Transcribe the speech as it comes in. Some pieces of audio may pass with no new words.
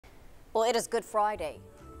Well, it is Good Friday,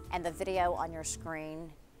 and the video on your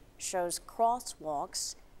screen shows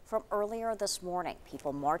crosswalks from earlier this morning.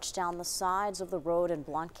 People marched down the sides of the road in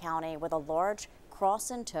Blount County with a large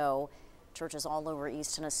cross in tow. Churches all over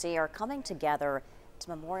East Tennessee are coming together to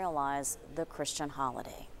memorialize the Christian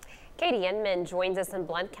holiday. Katie Inman joins us in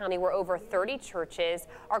Blount County, where over 30 churches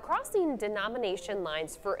are crossing denomination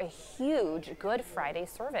lines for a huge Good Friday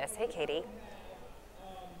service. Hey, Katie.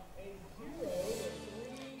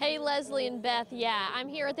 Hey, Leslie and Beth. Yeah, I'm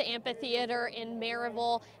here at the amphitheater in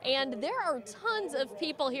Maryville, and there are tons of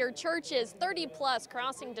people here, churches, 30 plus,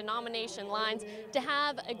 crossing denomination lines to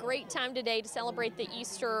have a great time today to celebrate the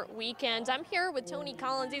Easter weekend. I'm here with Tony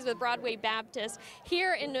Collins. He's with Broadway Baptist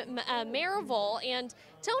here in Maryville. And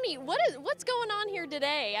Tony, what's going on here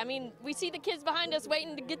today? I mean, we see the kids behind us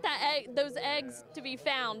waiting to get those eggs to be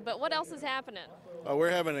found, but what else is happening? We're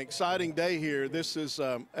having an exciting day here. This is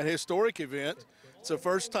a historic event. It's the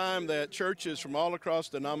first time that churches from all across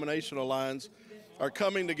denominational lines are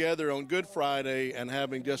coming together on Good Friday and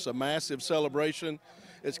having just a massive celebration.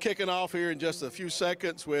 It's kicking off here in just a few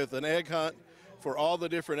seconds with an egg hunt for all the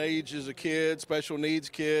different ages of kids, special needs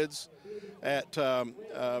kids. At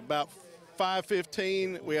about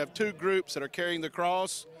 5:15, we have two groups that are carrying the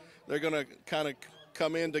cross. They're going to kind of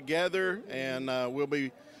come in together, and we'll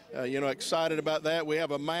be excited about that. We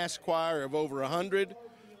have a mass choir of over 100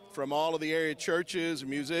 from all of the area churches and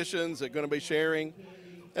musicians that are going to be sharing.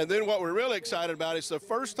 And then what we're really excited about is the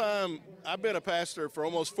first time, I've been a pastor for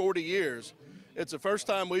almost 40 years. It's the first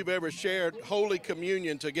time we've ever shared Holy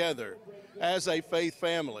Communion together as a faith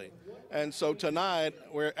family. And so tonight,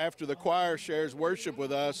 after the choir shares worship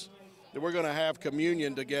with us, we're going to have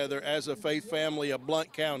communion together as a faith family of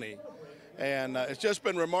Blount County. And it's just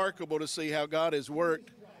been remarkable to see how God has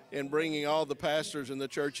worked in bringing all the pastors and the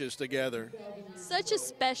churches together. Such a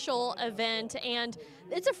special event, and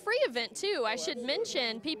it's a free event too. I should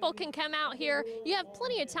mention, people can come out here. You have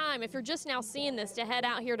plenty of time, if you're just now seeing this, to head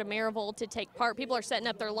out here to Maryville to take part. People are setting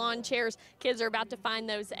up their lawn chairs. Kids are about to find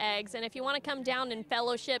those eggs. And if you want to come down and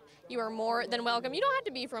fellowship, you are more than welcome. You don't have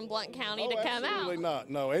to be from Blount County to come out. Absolutely not.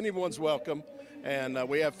 No, anyone's welcome. And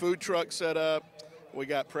we have food trucks set up. We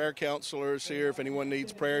got prayer counselors here if anyone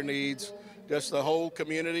needs prayer needs. Just the whole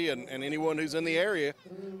community and anyone who's in the area,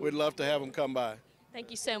 we'd love to have them come by.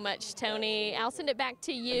 Thank you so much, Tony. I'll send it back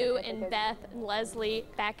to you and Beth and Leslie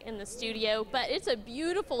back in the studio. But it's a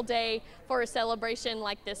beautiful day for a celebration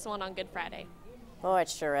like this one on Good Friday. Oh, it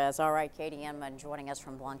sure is. All right, Katie Inman joining us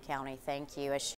from Blount County. Thank you.